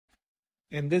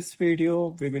In this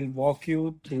video, we will walk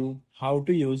you through how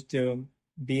to use the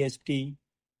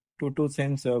DHT22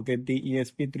 sensor with the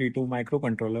ESP32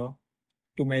 microcontroller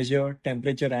to measure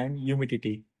temperature and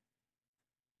humidity.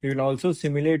 We will also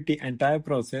simulate the entire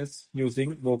process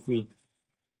using Wokwi.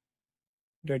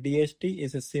 The DHT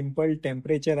is a simple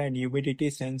temperature and humidity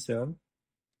sensor.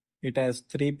 It has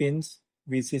 3 pins: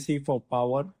 VCC for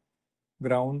power,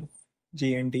 ground,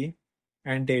 GND,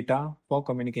 and data for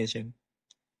communication.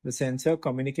 The sensor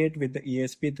communicates with the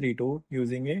ESP32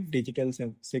 using a digital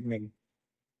signal.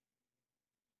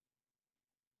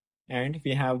 And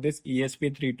we have this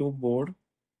ESP32 board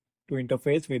to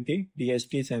interface with the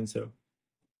DHT sensor.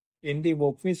 In the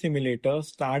Wokwi Simulator,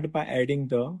 start by adding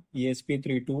the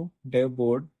ESP32 Dev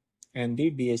Board and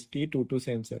the DHT22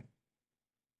 sensor.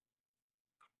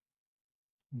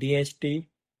 DHT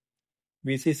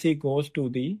VCC goes to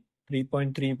the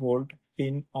 3.3 volt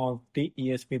pin of the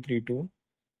ESP32.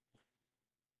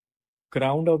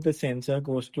 Ground of the sensor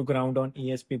goes to ground on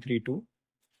ESP32,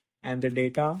 and the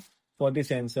data for the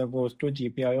sensor goes to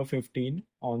GPIO 15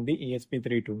 on the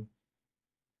ESP32.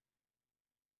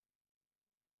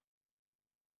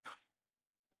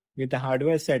 With the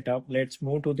hardware setup, let's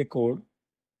move to the code.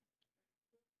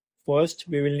 First,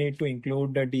 we will need to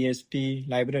include the DHT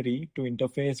library to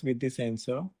interface with the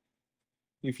sensor.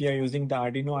 If you are using the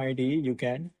Arduino IDE, you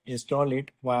can install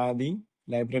it via the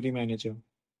library manager.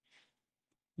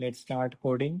 Let's start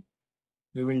coding.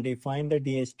 We will define the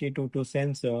DHT22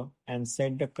 sensor and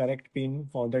set the correct pin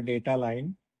for the data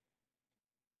line,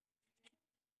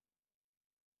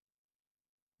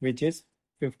 which is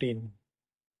 15.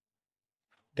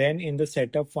 Then in the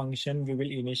setup function, we will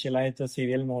initialize the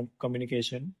serial mode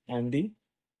communication and the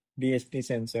DHT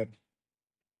sensor,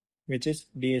 which is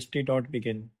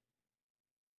DHT.begin.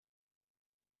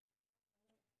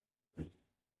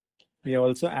 We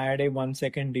also add a 1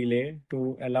 second delay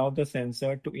to allow the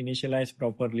sensor to initialize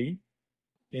properly.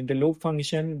 In the loop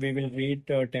function, we will read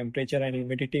the temperature and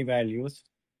humidity values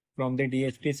from the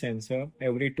DHT sensor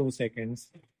every 2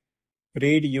 seconds.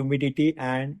 Read humidity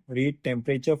and read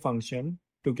temperature function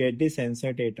to get the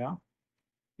sensor data.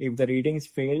 If the readings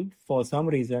fail for some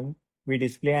reason, we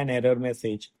display an error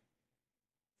message.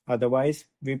 Otherwise,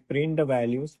 we print the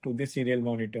values to the serial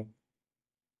monitor.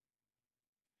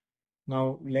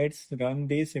 Now let's run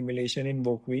the simulation in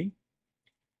Wokwi.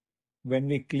 When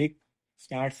we click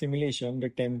Start Simulation, the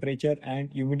temperature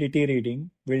and humidity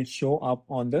reading will show up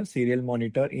on the serial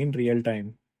monitor in real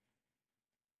time.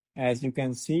 As you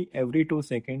can see, every 2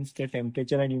 seconds, the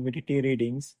temperature and humidity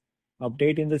readings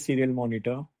update in the serial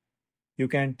monitor. You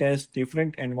can test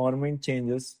different environment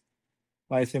changes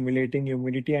by simulating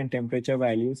humidity and temperature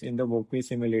values in the Wokwi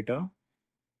simulator.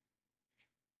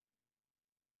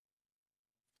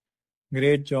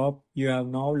 Great job! You have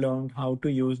now learned how to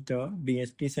use the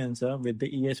DHT sensor with the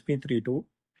ESP32 to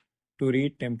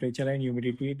read temperature and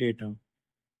humidity data.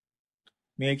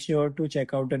 Make sure to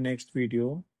check out the next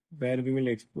video where we will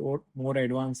explore more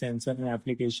advanced sensor and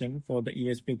application for the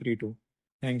ESP32.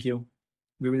 Thank you.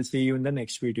 We will see you in the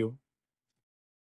next video.